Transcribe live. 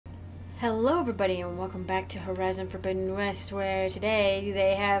Hello everybody and welcome back to Horizon Forbidden West, where today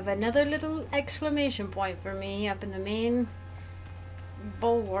they have another little exclamation point for me up in the main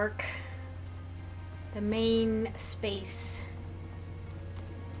bulwark. The main space.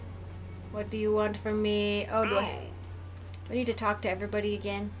 What do you want from me? Oh, do I need to talk to everybody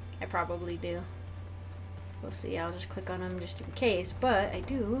again? I probably do. We'll see. I'll just click on them just in case, but I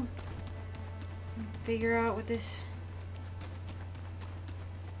do figure out what this...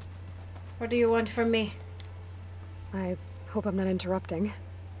 What do you want from me? I hope I'm not interrupting.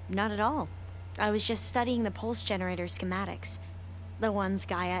 Not at all. I was just studying the pulse generator schematics. The ones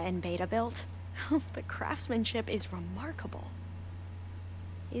Gaia and Beta built. The craftsmanship is remarkable.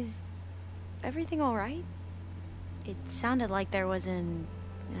 Is everything alright? It sounded like there was an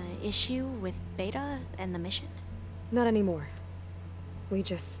issue with Beta and the mission. Not anymore. We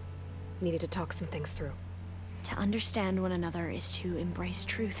just needed to talk some things through. To understand one another is to embrace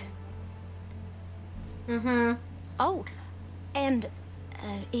truth. Mm-hmm. Oh, and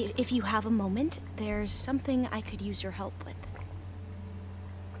if you have a moment, there's something I could use your help with.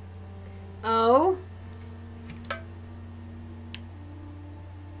 Oh?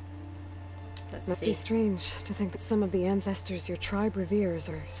 Must be strange to think that some of the ancestors your tribe reveres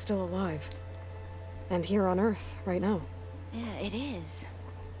are still alive. And here on Earth, right now. Yeah, it is.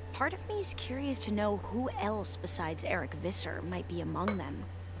 Part of me's curious to know who else besides Eric Visser might be among them.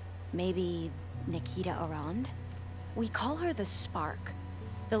 Maybe Nikita Arand? We call her the Spark.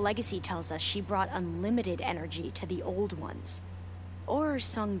 The legacy tells us she brought unlimited energy to the old ones. Or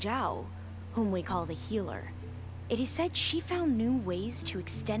Sung Jiao, whom we call the Healer. It is said she found new ways to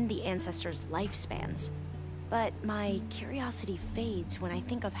extend the ancestors' lifespans. But my curiosity fades when I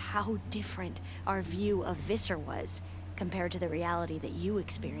think of how different our view of Visser was compared to the reality that you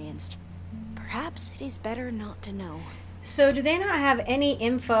experienced. Perhaps it is better not to know. So do they not have any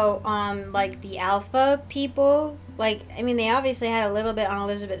info on, like, the Alpha people? Like, I mean, they obviously had a little bit on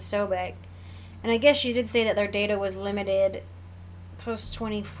Elizabeth Sobek. And I guess she did say that their data was limited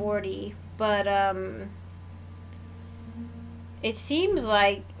post-2040. But, it seems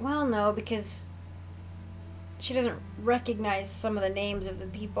like, well, no, because she doesn't recognize some of the names of the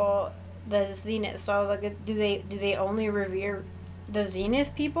people, the Zenith. So I was like, do they only revere the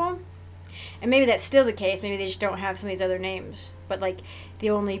Zenith people? And maybe that's still the case. Maybe they just don't have some of these other names. But, like, the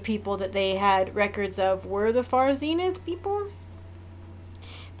only people that they had records of were the Far Zenith people.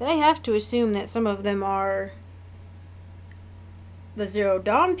 But I have to assume that some of them are the Zero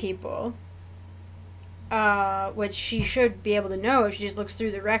Dawn people. Which she should be able to know if she just looks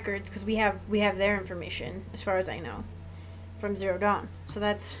through the records. Because we have their information, as far as I know, from Zero Dawn. So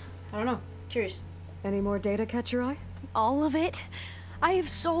that's, I don't know, curious. Any more data catch your eye? All of it? I have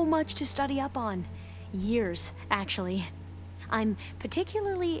so much to study up on. Years, actually. I'm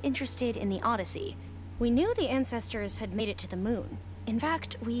particularly interested in the Odyssey. We knew the ancestors had made it to the moon. In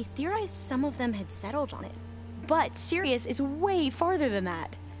fact, we theorized some of them had settled on it. But Sirius is way farther than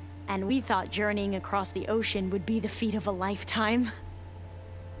that. And we thought journeying across the ocean would be the feat of a lifetime.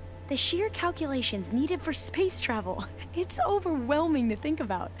 The sheer calculations needed for space travel, it's overwhelming to think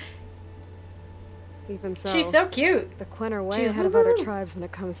about. Even so, She's so cute. The Quen are way ahead of other tribes when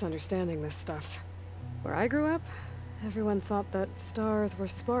it comes to understanding this stuff. Where I grew up, everyone thought that stars were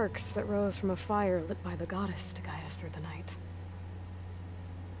sparks that rose from a fire lit by the goddess to guide us through the night.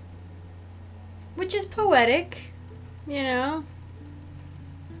 Which is poetic, you know.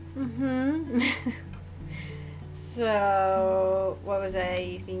 Mm-hmm. So, what was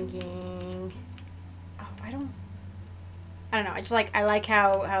I thinking? Oh, I don't know. I like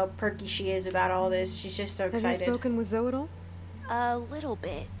how perky she is about all this. She's just so excited. Have you spoken with Zoe at all? A little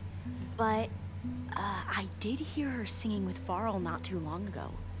bit, but I did hear her singing with Varl not too long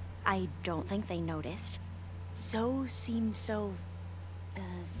ago. I don't think they noticed. Zoe seemed so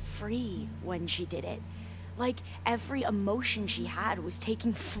free when she did it. Like every emotion she had was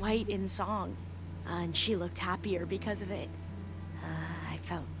taking flight in song. And she looked happier because of it. I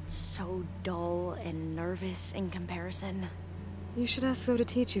felt so dull and nervous in comparison. You should ask Zoe to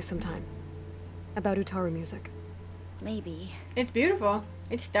teach you sometime. About Utaru music. Maybe. It's beautiful.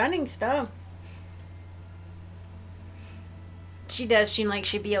 It's stunning stuff. She does seem like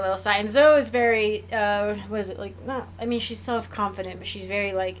she'd be a little shy. And Zoe is very, what is it, like, not, I mean, she's self-confident, but she's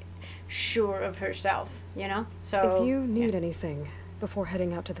very, like, sure of herself, you know? So, if you need anything before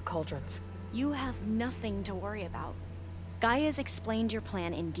heading out to the cauldrons. You have nothing to worry about. Gaia's explained your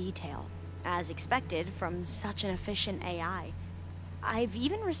plan in detail, as expected from such an efficient AI. I've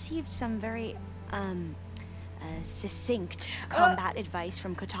even received some very, succinct combat advice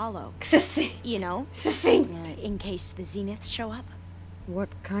from Kotalo. Succinct. You know? Succinct. In case the Zeniths show up. What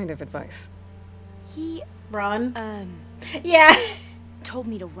kind of advice? He, Run. Yeah. told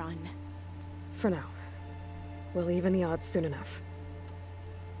me to run. For now. We'll even the odds soon enough.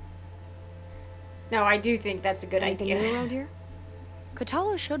 No, I do think that's a good Anything idea. new around here?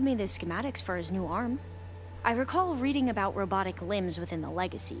 Kotalo showed me the schematics for his new arm. I recall reading about robotic limbs within the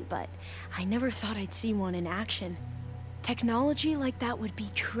Legacy, but I never thought I'd see one in action. Technology like that would be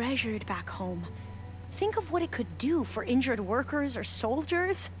treasured back home. Think of what it could do for injured workers or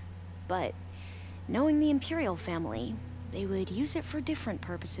soldiers. But knowing the Imperial family, they would use it for different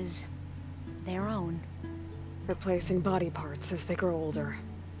purposes. Their own. Replacing body parts as they grow older.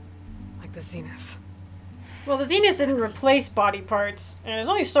 Like the Zeniths. Well, the Zeniths didn't replace body parts, and there's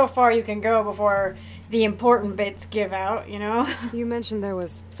only so far you can go before the important bits give out, you know? You mentioned there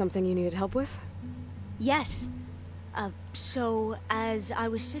was something you needed help with? Yes. So, as I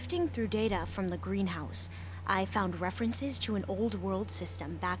was sifting through data from the greenhouse, I found references to an old world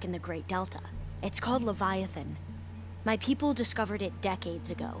system back in the Great Delta. It's called Leviathan. My people discovered it decades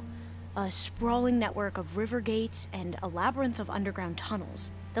ago. A sprawling network of river gates and a labyrinth of underground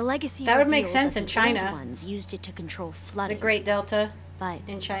tunnels. The Legacy That would make revealed sense that in the China. old ones used it to control The flooding. Great Delta But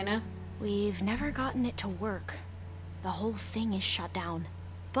in China. we've never gotten it to work. The whole thing is shut down.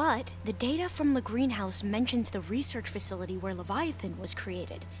 But the data from the greenhouse mentions the research facility where Leviathan was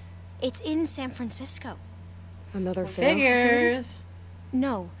created. It's in San Francisco. Another failed facility? Figures.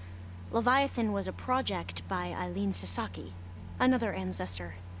 No, Leviathan was a project by Eileen Sasaki, another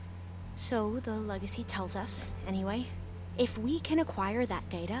ancestor. So the Legacy tells us, anyway, if we can acquire that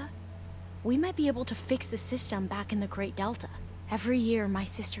data, we might be able to fix the system back in the Great Delta. Every year, my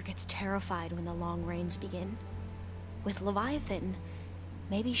sister gets terrified when the long rains begin. With Leviathan,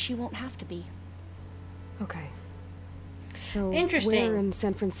 maybe she won't have to be. Okay. So, Interesting. where in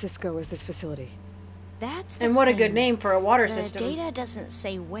San Francisco is this facility? That's the And what a good thing. name for a water The system. data doesn't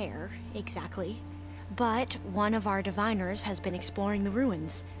say where, exactly. But one of our diviners has been exploring the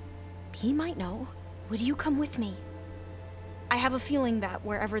ruins. He might know. Would you come with me? I have a feeling that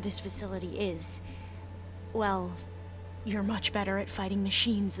wherever this facility is, well, you're much better at fighting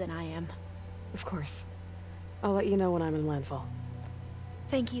machines than I am. Of course. I'll let you know when I'm in landfall.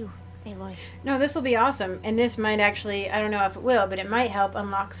 Thank you, Aloy. No, this will be awesome. And this might actually, I don't know if it will, but it might help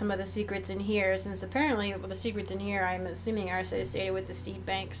unlock some of the secrets in here, since apparently the secrets in here, I'm assuming, are associated with the seed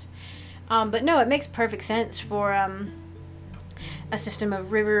banks. But no, it makes perfect sense for a system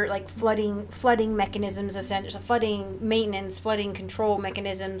of river, like flooding mechanisms, essentially. Flooding maintenance, flooding control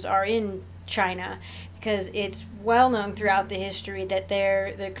mechanisms are in China, because it's well known throughout the history that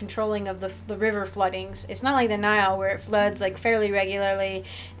they're the controlling of the river floodings. It's not like the Nile where it floods like fairly regularly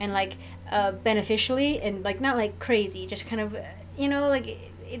and like beneficially and like not like crazy, just kind of, you know,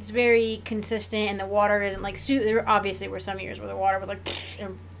 like it's very consistent and the water isn't like there obviously were some years where the water was like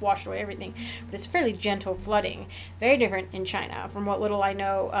and washed away everything, but it's fairly gentle flooding. Very different in China from what little I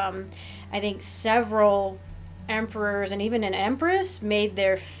know. I think several emperors and even an empress made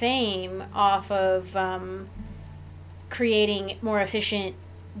their fame off of creating more efficient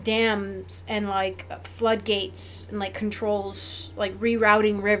dams and like floodgates and like controls, like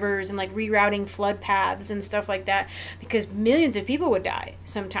rerouting rivers and like rerouting flood paths and stuff like that, because millions of people would die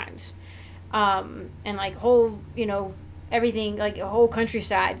sometimes, and like whole, you know, everything, like a whole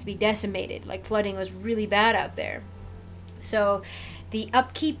countrysides be decimated. Like flooding was really bad out there. So the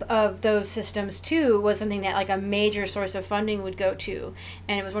upkeep of those systems too was something that like a major source of funding would go to,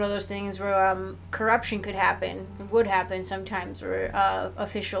 and it was one of those things where corruption could happen, would happen sometimes, where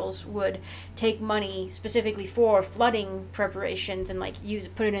officials would take money specifically for flooding preparations and like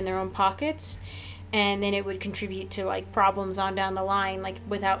put it in their own pockets, and then it would contribute to like problems on down the line, like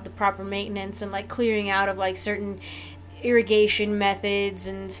without the proper maintenance and like clearing out of like certain irrigation methods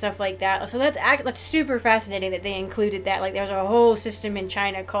and stuff like that. So that's super fascinating that they included that. Like there's a whole system in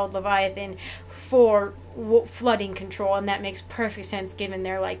China called Leviathan for flooding control, and that makes perfect sense given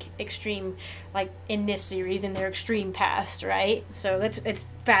their like extreme, like in this series, in their extreme past, right? So it's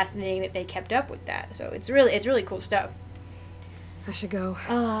fascinating that they kept up with that. So it's really cool stuff. I should go.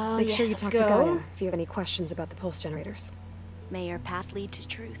 Make yes, sure you let's talk to go. Gaia if you have any questions about the pulse generators. May your path lead to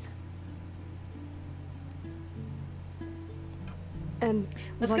truth. And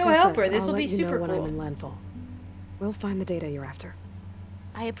Let's like go I help said, her. This I'll will be let you know super when cool. I'm in landfall. We'll find the data you're after.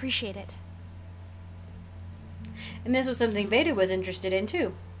 I appreciate it. And this was something Beta was interested in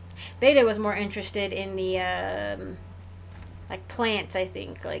too. Beta was more interested in the like plants, I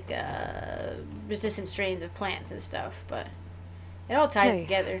think, like resistant strains of plants and stuff, but it all ties Hey.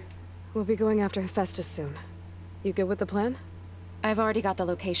 together. We'll be going after Hephaestus soon. You good with the plan? I've already got the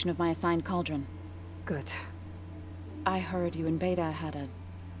location of my assigned cauldron. Good. I heard you and Beta had a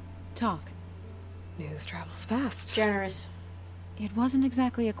talk. News travels fast. Generous. It wasn't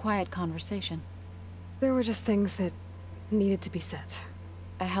exactly a quiet conversation. There were just things that needed to be said.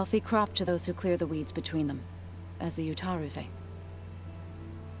 A healthy crop to those who clear the weeds between them, as the Utaru say.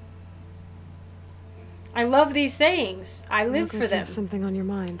 I love these sayings. I live Look for like you them. have something on your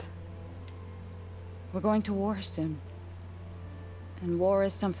mind. We're going to war soon. And war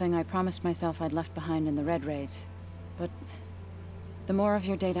is something I promised myself I'd left behind in the Red Raids. But the more of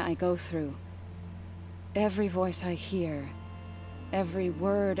your data I go through, every voice I hear, every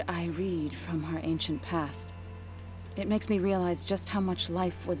word I read from our ancient past, it makes me realize just how much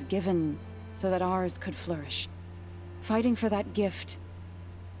life was given so that ours could flourish. Fighting for that gift,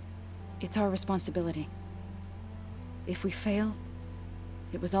 it's our responsibility. If we fail,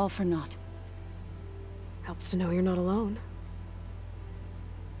 it was all for naught. Helps to know you're not alone.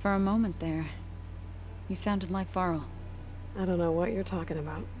 For a moment there, you sounded like Varl. I don't know what you're talking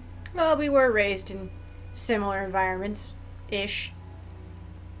about. Well, we were raised in similar environments-ish.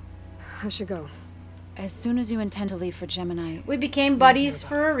 I should go. As soon as you intend to leave for Gemini, We became buddies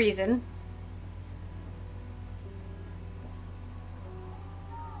for a reason.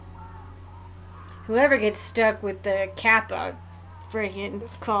 Whoever gets stuck with the Kappa freaking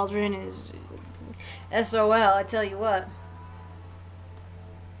cauldron is SOL, I tell you what.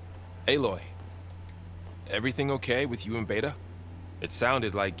 Aloy, everything okay with you and Beta? It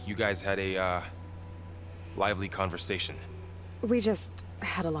sounded like you guys had a, lively conversation. We just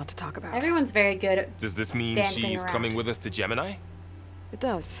had a lot to talk about. Everyone's very good at Does this mean dancing she's around. coming with us to Gemini? It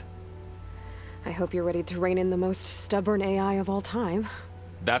does. I hope you're ready to rein in the most stubborn AI of all time.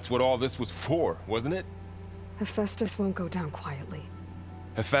 That's what all this was for, wasn't it? Hephaestus won't go down quietly.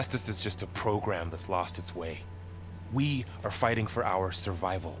 Hephaestus is just a program that's lost its way. We are fighting for our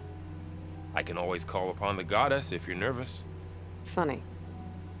survival. I can always call upon the goddess if you're nervous. Funny.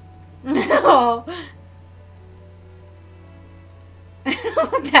 Oh.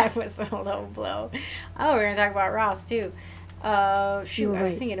 That was a low blow. Oh, we're gonna talk about Ross too. Shoot, You were I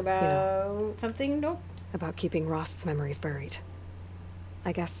was right, thinking about something. Nope. About keeping Rost's memories buried.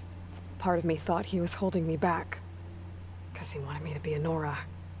 I guess part of me thought he was holding me back. Because he wanted me to be a Nora.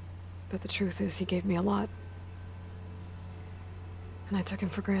 But the truth is, he gave me a lot. And I took him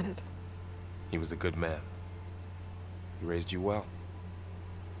for granted. He was a good man. He raised you well.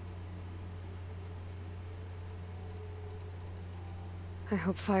 I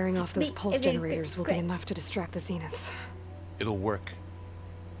hope firing off those Me- pulse it- generators will be great. enough to distract the Zeniths. It'll work.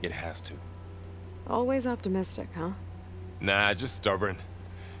 It has to. Always optimistic, huh? Nah, just stubborn.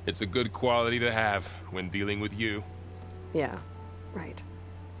 It's a good quality to have when dealing with you. Yeah, right.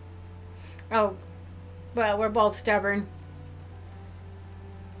 Oh, well, we're both stubborn.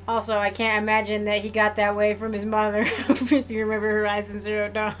 Also, I can't imagine that he got that way from his mother. If you remember Horizon Zero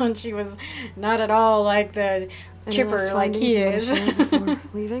Dawn, she was not at all like the Any last chipper like findings he you wanna is. share before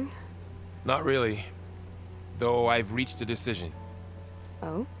leaving? Not really. Though I've reached a decision.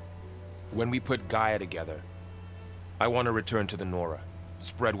 Oh? When we put Gaia together, I want to return to the Nora.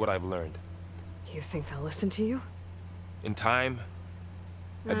 Spread what I've learned. You think they'll listen to you? In time,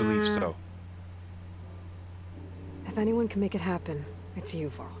 I believe so. If anyone can make it happen, it's you,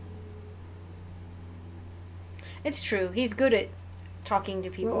 Varl. It's true. He's good at talking to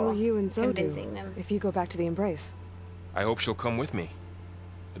people, What will you and Zoe do convincing them. if you go back to the Embrace? I hope she'll come with me.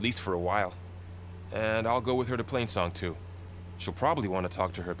 At least for a while. And I'll go with her to Plainsong too. She'll probably want to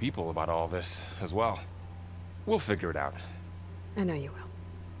talk to her people about all this as well. We'll figure it out. I know you will.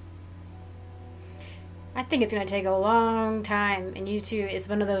 I think it's gonna take a long time, and you two, it's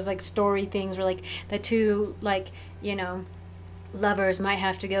one of those like story things where like the two like, you know, lovers might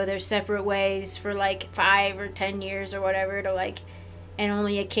have to go their separate ways for like 5 or 10 years or whatever to like, and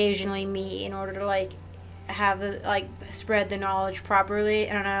only occasionally meet in order to like have like spread the knowledge properly.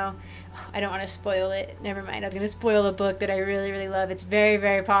 I don't know. I don't want to spoil it. Never mind. I was gonna spoil a book that I really, really love. It's very,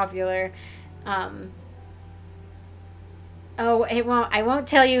 very popular. Oh, it won't. I won't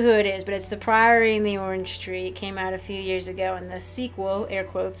tell you who it is, but it's The Priory and the Orange Tree. It came out a few years ago, and the sequel, air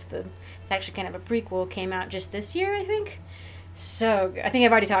quotes, it's actually kind of a prequel, came out just this year, I think. So good. I think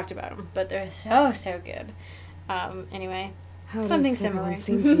I've already talked about them, but they're so, so good. Anyway, How something does everyone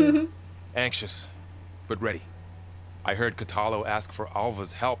similar. seem to you? Anxious, but ready. I heard Katalo ask for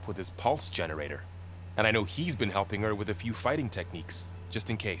Alva's help with his pulse generator. And I know he's been helping her with a few fighting techniques, just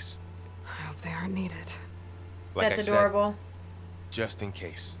in case. I hope they aren't needed. Like That's I said, adorable. just in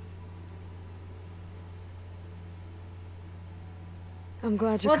case. I'm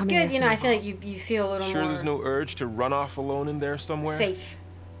glad you're Well, it's coming good. with You know, me, I feel like Varl. you feel a little Sure more there's no urge to run off alone in there somewhere? safe.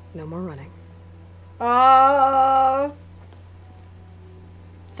 No more running. Oh.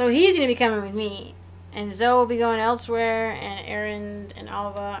 So he's gonna be coming with me. And Zoe will be going elsewhere, and Aaron and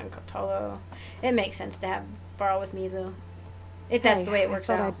Alva and Cotolo. It makes sense to have Varl with me, though. If that's the way it works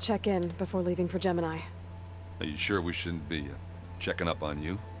I out. thought I'd check in before leaving for Gemini. Are you sure we shouldn't be checking up on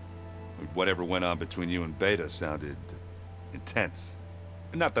you? Whatever went on between you and Beta sounded intense.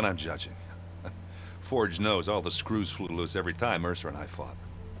 Not that I'm judging. Forge knows all the screws flew loose every time Mercer and I fought.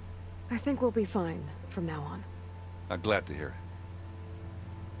 I think we'll be fine from now on. I'm glad to hear it.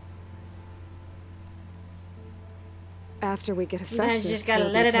 After we get You Hephaestus, just gotta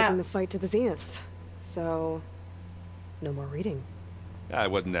we'll let be it taking out. the fight to the Zeniths. So, no more reading. It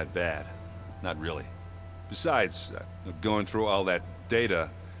wasn't that bad. Not really. Besides, going through all that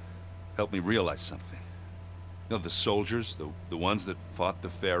data helped me realize something. You know, the soldiers, the ones that fought the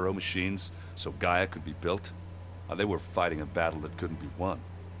Pharaoh machines so Gaia could be built, they were fighting a battle that couldn't be won.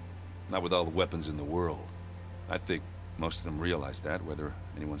 Not with all the weapons in the world. I think most of them realized that, whether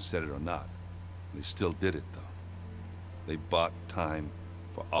anyone said it or not. They still did it, though. They bought time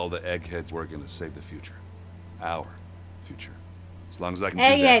for all the eggheads working to save the future. Our future. As long as I can do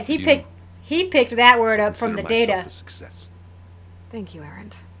that, Eggheads. He picked that word up from the consider data. myself a success. Thank you,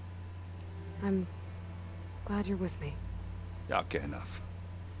 Erend. I'm glad you're with me. Yeah, okay, enough.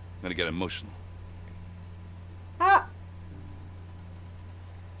 I'm gonna get emotional. Ah.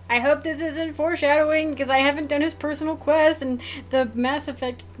 I hope this isn't foreshadowing, because I haven't done his personal quest, and the Mass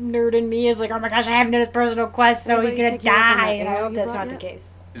Effect nerd in me is like, oh my gosh, I haven't done his personal quest, so he's Anybody gonna take you up on die, that and I arrow hope you that's brought not the yet?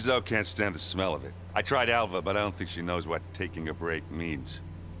 case. Zoe can't stand the smell of it. I tried Alva, but I don't think she knows what taking a break means.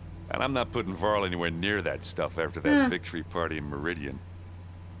 And I'm not putting Varl anywhere near that stuff after that victory party in Meridian.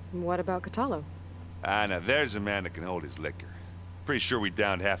 What about Cotolo? Ah, now there's a man that can hold his liquor. Pretty sure we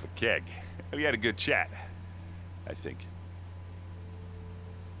downed half a keg. We had a good chat, I think.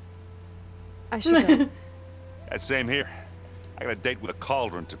 I should go. That same here. I got a date with a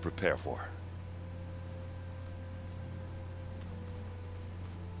cauldron to prepare for.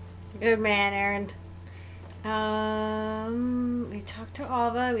 Good man, Aaron. We talked to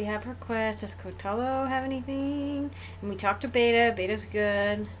Alva. We have her quest. Does Cotolo have anything? And we talked to Beta. Beta's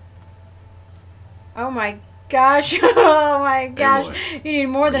good. Oh my gosh. Oh my gosh. boy. You need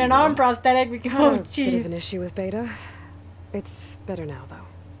more than an arm prosthetic. Had Oh, a bit of an jeez. issue with Beta. It's better now, though.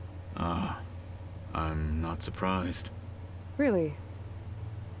 Ah, I'm not surprised. Really?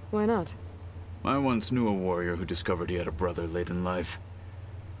 Why not? I once knew a warrior who discovered he had a brother late in life.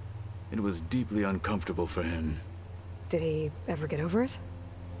 It was deeply uncomfortable for him. Did he ever get over it?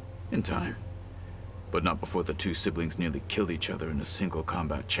 In time. But not before the two siblings nearly killed each other in a single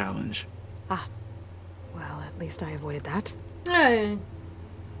combat challenge. Ah. Well, at least I avoided that. It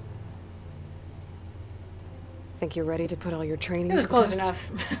Think you're ready to put all your training was to the close test?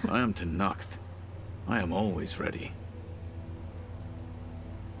 enough. I am Tenakth. I am always ready.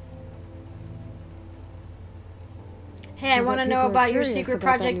 Hey, I bet want to people know are about your curious secret about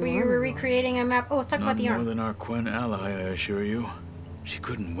that project new where you armor were of yours. recreating a map. Oh, let's talk Not about the more arm. than our Quen ally, I assure you. She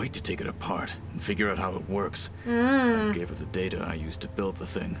couldn't wait to take it apart and figure out how it works. I gave her the data I used to build the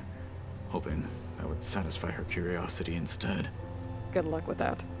thing, hoping that would satisfy her curiosity instead. Good luck with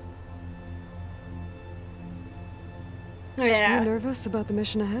that. Yeah. You nervous about the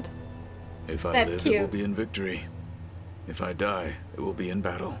mission ahead? If I That's live, cute. it will be in victory. If I die, it will be in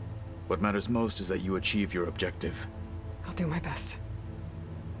battle. What matters most is that you achieve your objective. I'll do my best.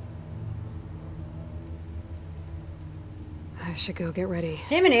 I should go get ready.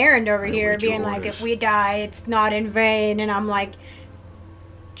 Him and Aaron over I here await your being like, orders. if we die, it's not in vain. And I'm like,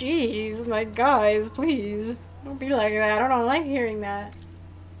 jeez, like, guys, please. Don't be like that. I don't like hearing that.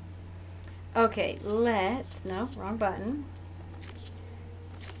 Okay, let's... No, wrong button.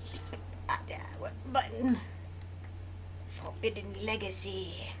 What button? Forbidden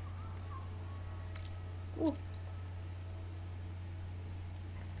Legacy. Ooh.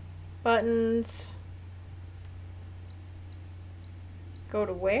 Buttons. Go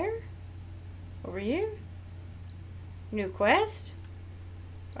to where? Over here? New quest?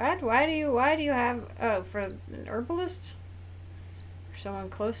 What? Why do you have... Oh, for an herbalist? Or someone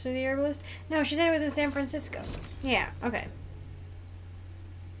close to the herbalist? No, she said it was in San Francisco. Yeah, okay.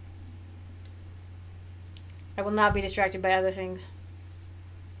 I will not be distracted by other things.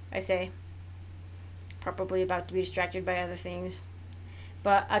 I say. Probably about to be distracted by other things.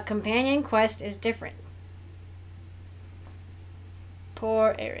 But a companion quest is different.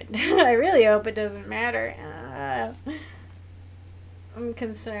 Poor Aaron. I really hope it doesn't matter. I'm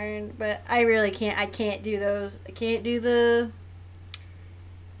concerned, but I really can't. I can't do those. I can't do the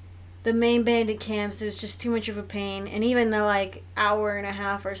the main bandit camps. It was just too much of a pain. And even the like hour and a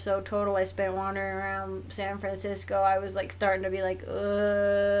half or so total I spent wandering around San Francisco, I was like starting to be like,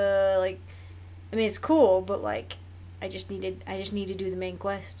 like, I mean, it's cool, but like, I just need to do the main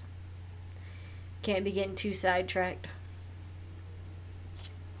quest. Can't be getting too sidetracked.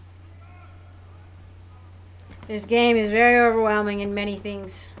 This game is very overwhelming in many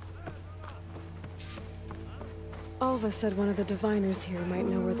things. Alva said one of the diviners here might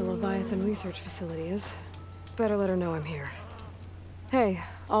know where the Leviathan research facility is. Better let her know I'm here. Hey,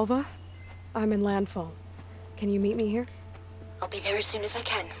 Alva? I'm in Landfall. Can you meet me here? I'll be there as soon as I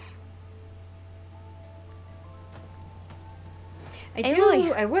can.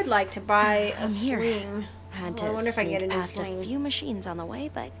 I would like to buy a I'm here. swing. Had Well, I to wonder if I can get a sneak new past swing. a few machines on the way,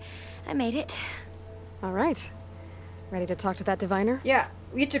 but I made it. All right. Ready to talk to that diviner? Yeah,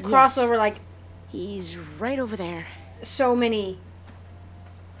 we get to cross Yes. over like He's right over there. so many.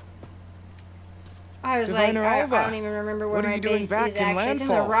 I was Diviner like, I Alva, don't even remember where what are my you doing base back is in actually. It's in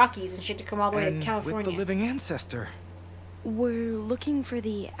the Landfall? Rockies and shit to come all the way to And California. with the living ancestor. We're looking for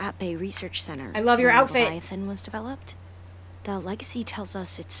the At-Bay Research Center. I love your where outfit. Leviathan was developed. The legacy tells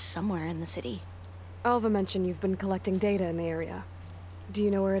us it's somewhere in the city. Alva mentioned you've been collecting data in the area. Do you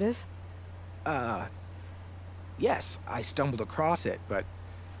know where it is? Yes, I stumbled across it, but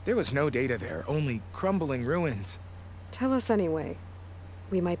there was no data there, only crumbling ruins. Tell us anyway.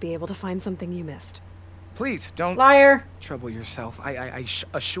 We might be able to find something you missed. Please, don't Liar. trouble yourself. I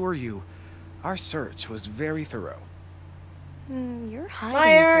assure you, our search was very thorough. You're hiding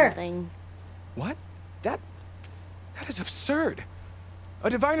Liar! something. What? That is absurd. A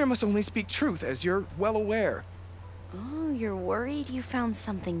diviner must only speak truth, as you're well aware. Oh, you're worried you found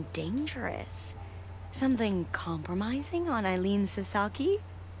something dangerous? Something compromising on Eileen Sasaki?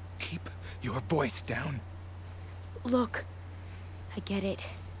 Keep your voice down. Look, I get it,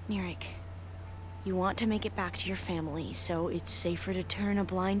 Nirik. You want to make it back to your family, so it's safer to turn a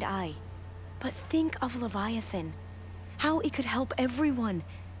blind eye. But think of Leviathan. How it could help everyone.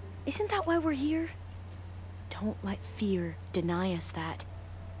 Isn't that why we're here? Don't let fear deny us that.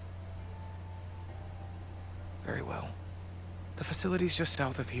 Very well. The facility's just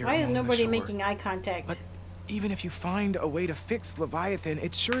south of here. Why is along the nobody shore. making eye contact? But even if you find a way to fix Leviathan,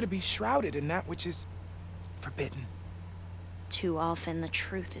 it's sure to be shrouded in that which is forbidden. Too often the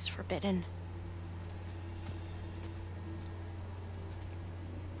truth is forbidden.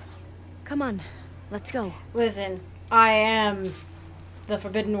 Come on, let's go. Listen, I am the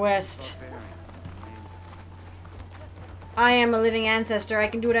Forbidden West. I am a living ancestor. I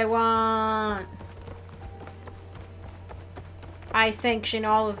can do what I want. I sanction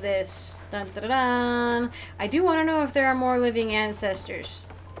all of this. Dun, dun, dun, dun. I do want to know if there are more living ancestors.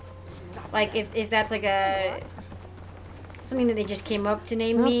 Like, if that's like a... something that they just came up to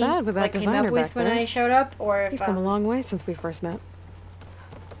name Not me. bad with that like, came diviner up with back when there. I showed up. Or if You've come a long way since we first met.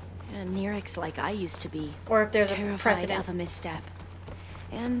 And Nirik's like I used to be. or if there's a Terrified precedent. of a misstep.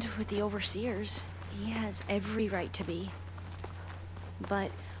 And with the Overseers, he has every right to be.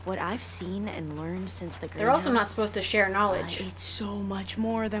 But what I've seen and learned since the They're also not greenhouse, supposed to share knowledge. it's so much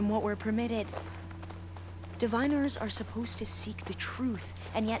more than what we're permitted. Diviners are supposed to seek the truth,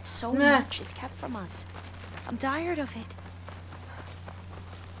 and yet so much is kept from us. I'm tired of it.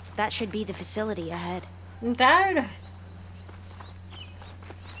 That should be the facility ahead. I'm tired.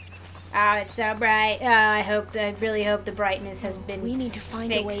 Oh, it's so bright. Oh, I really hope the brightness has been We need to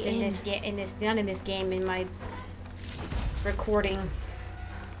find a way fixed not in this game, in my recording.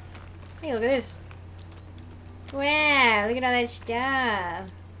 Hey, look at this. Wow, look at all that stuff.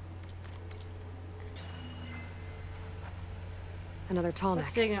 Another What tall neck.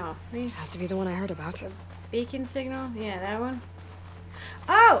 signal? Has to be the one I heard about. Beacon signal? Yeah, that one.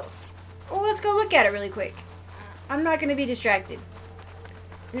 Oh! Well, let's go look at it really quick. I'm not going to be distracted.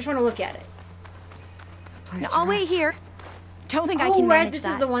 I just want to look at it. Place Now, to I'll wait rest. here. Don't think I Oh, can right, manage this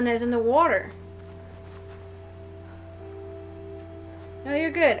that. is the one that's in the water. No,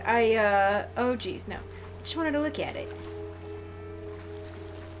 you're good. Oh, geez, no. I just wanted to look at it.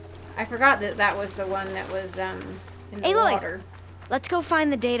 I forgot that that was the one that was, in the Aloy! water. Let's go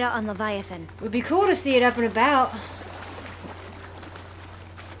find the data on Leviathan. Would be cool to see it up and about.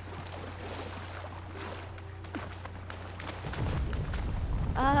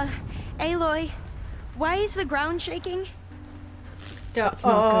 Aloy, why is the ground shaking? It's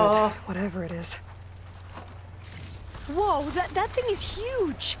not good, whatever it is. Whoa, that thing is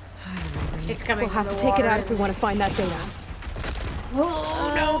huge. It's coming We'll from have to the take it water, out if we isn't want to find that data.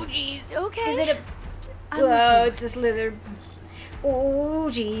 Oh, no, jeez. Okay. Is it a... I'm with Oh, you. it's a slither. Oh,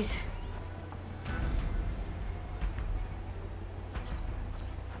 jeez.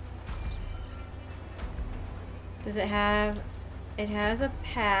 Does it have... It has a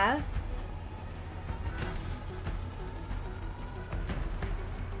path.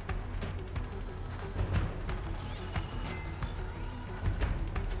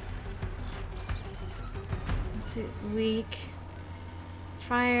 What's it? Weak.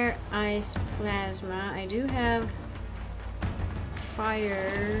 Fire, ice, plasma. I do have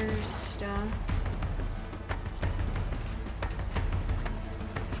fire stuff.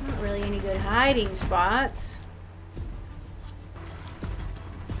 Not really any good hiding spots.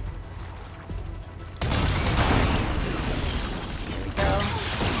 There we go.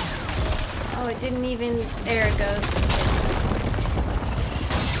 Oh, it didn't even... There it goes.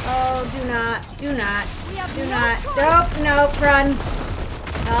 Oh, do not. Do not. Do not. Nope, nope, run.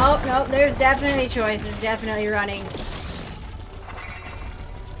 Nope, nope, there's definitely choice. There's definitely running.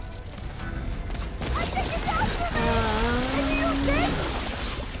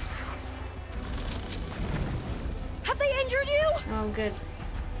 Have they injured you? Oh, good.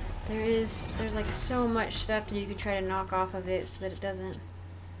 There's like so much stuff that you could try to knock off of it so that it doesn't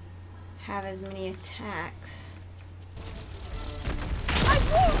have as many attacks. I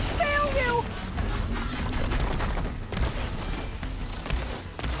won't fail you!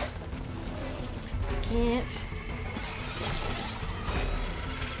 Can't.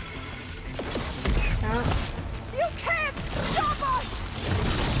 Stop. You can't stop us!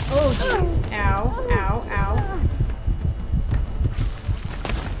 Oh, jeez. Ow, ow, ow.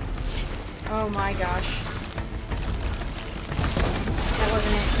 Oh my gosh. That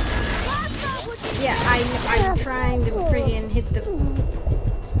wasn't it. Yeah, I'm trying to friggin' hit the...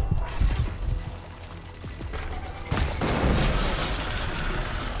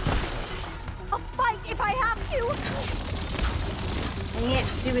 If I have to. Dang it,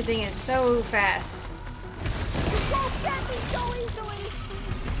 stupid thing is so fast. You won't get me so easily.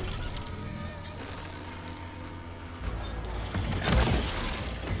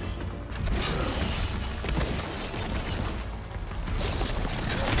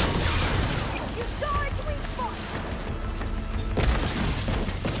 You saw it, weak spot.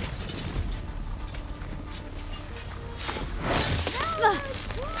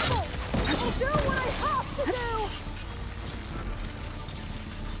 I'll do what I have to do!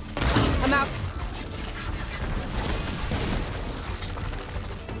 I'm out.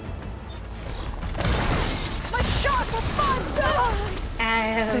 My shot will find them!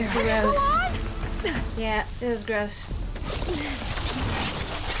 Ow, gross. Yeah, it was gross.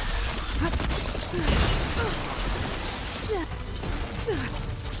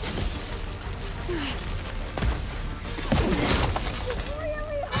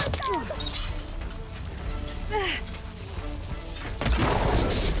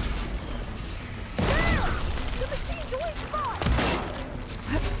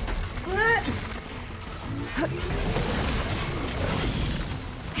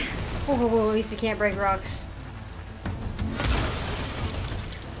 Oh, at least you can't break rocks.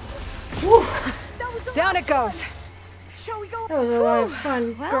 Woo. Down it goes. Shall we go? That was a lot of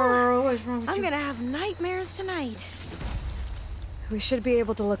fun, Well, girl. What's wrong with I'm you? gonna have nightmares tonight. We should be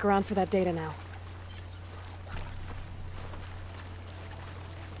able to look around for that data now.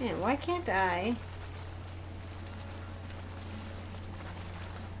 Man, why can't I?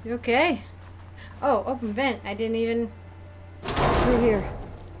 You okay? Oh, open vent. I didn't even... Through here.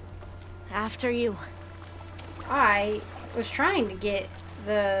 After you. I was trying to get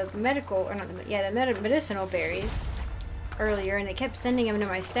the medical, or not the, yeah, the medicinal berries earlier, and it kept sending them to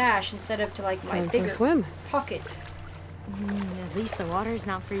my stash instead of to like my Time for bigger a swim. pocket. At least the water's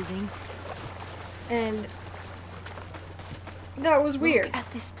not freezing. And that was weird. Look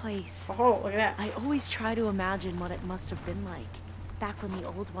at this place. Oh, look at that. I always try to imagine what it must have been like back when the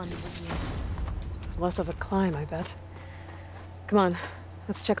old one was here. It's less of a climb, I bet. Come on,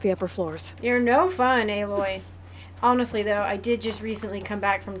 let's check the upper floors. You're no fun, Aloy. Honestly, though, I did just recently come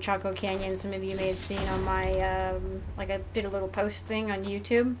back from Chaco Canyon. Some of you may have seen on my, like I did a little post thing on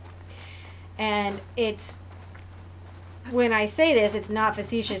YouTube. And it's, when I say this, it's not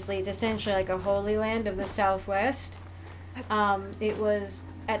facetiously. It's essentially like a holy land of the Southwest. It was,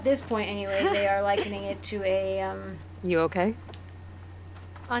 at this point anyway, they are likening it to a, You okay?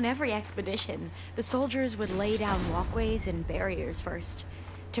 On every expedition, the soldiers would lay down walkways and barriers first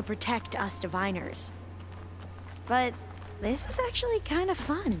to protect us diviners. But this is actually kind of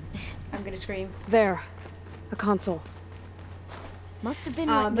fun. I'm gonna scream. There. A console. Must have been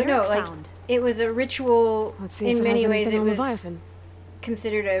what but Nurk no, like, found. it was a ritual. Let's see if In it many has ways, anything it on was Leviathan.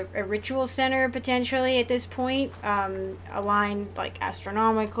 considered a ritual center potentially at this point, aligned like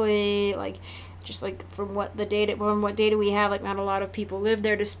astronomically, like just like from what data we have, like not a lot of people live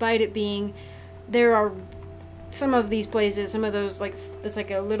there, despite it being, there are some of these places, some of those, like, it's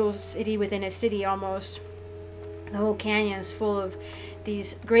like a little city within a city almost. The whole canyon is full of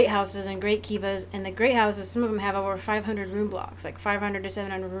these great houses and great kivas, and the great houses, some of them have over 500 room blocks, like 500 to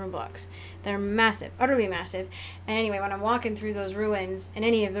 700 room blocks. They're massive, utterly massive. And anyway, when I'm walking through those ruins, and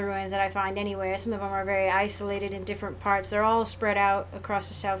any of the ruins that I find anywhere, some of them are very isolated in different parts. They're all spread out across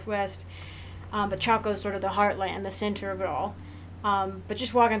the southwest, but Chaco's sort of the heartland, the center of it all. But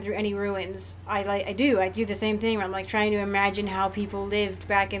just walking through any ruins, I do the same thing where I'm like trying to imagine how people lived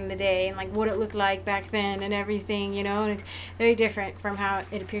back in the day and like what it looked like back then and everything, you know, and it's very different from how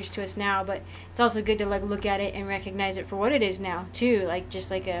it appears to us now, but it's also good to like look at it and recognize it for what it is now too, like just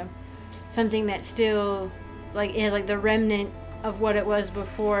like something that still like is like the remnant of what it was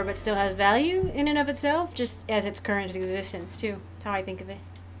before, but still has value in and of itself, just as its current existence too. That's how I think of it.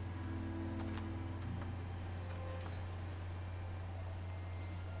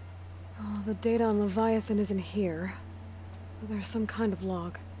 Oh, the data on Leviathan isn't here. There's some kind of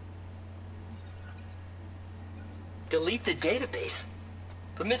log. Delete the database?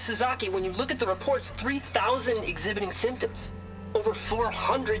 But Miss Sasaki, when you look at the reports, 3,000 exhibiting symptoms. Over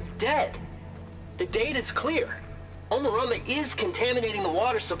 400 dead. The data's clear. Omarama is contaminating the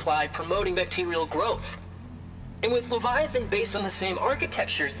water supply, promoting bacterial growth. And with Leviathan based on the same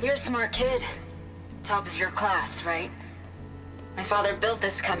architecture... You're a smart kid. Top of your class, right? My father built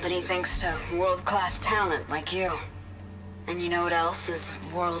this company thanks to world-class talent like you. And you know what else is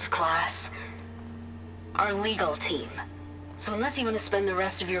world-class? Our legal team. So unless you want to spend the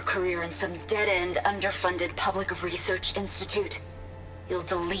rest of your career in some dead-end, underfunded public research institute, you'll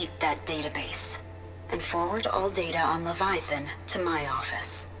delete that database and forward all data on Leviathan to my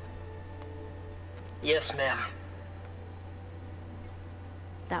office. Yes, ma'am.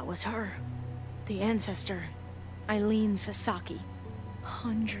 That was her. The ancestor. Eileen Sasaki.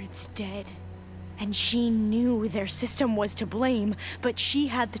 Hundreds dead. And she knew their system was to blame, but she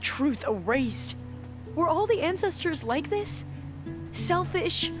had the truth erased. Were all the ancestors like this?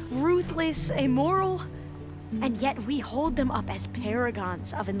 Selfish, ruthless, immoral? And yet we hold them up as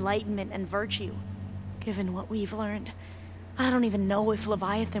paragons of enlightenment and virtue. Given what we've learned, I don't even know if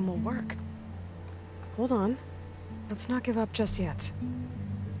Leviathan will work. Hold on. Let's not give up just yet.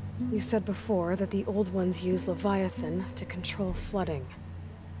 You said before that the old ones use Leviathan to control flooding.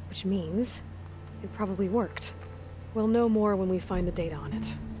 Which means it probably worked. We'll know more when we find the data on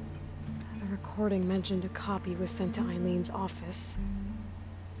it. The recording mentioned a copy was sent to Eileen's office.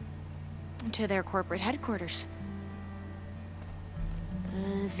 To their corporate headquarters.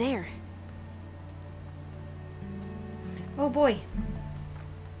 There. Oh boy.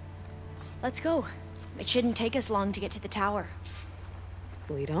 Let's go. It shouldn't take us long to get to the tower.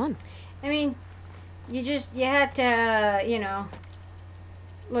 Lead on. I mean, you had to, you know,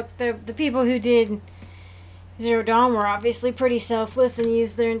 look, the people who did Zero Dawn were obviously pretty selfless and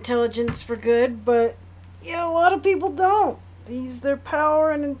used their intelligence for good, but, yeah, a lot of people don't. They use their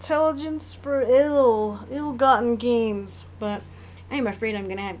power and intelligence for ill-gotten gains. But I'm afraid I'm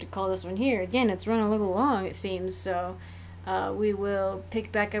gonna have to call this one here. Again, it's run a little long, it seems, so we will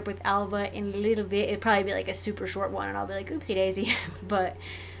pick back up with Alva in a little bit. It'll probably be like a super short one, and I'll be like, oopsie daisy. But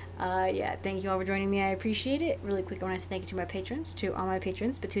yeah, thank you all for joining me. I appreciate it. Really quick, I want to say thank you to my patrons, to all my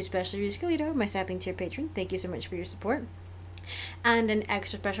patrons, but to especially Riscalito, my sapping tier patron. Thank you so much for your support. And an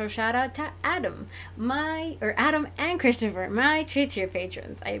extra special shout out to Adam and Christopher, my 3-tier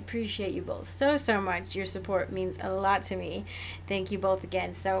patrons. I appreciate you both so much. Your support means a lot to me. Thank you both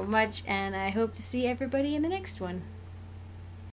again so much, and I hope to see everybody in the next one.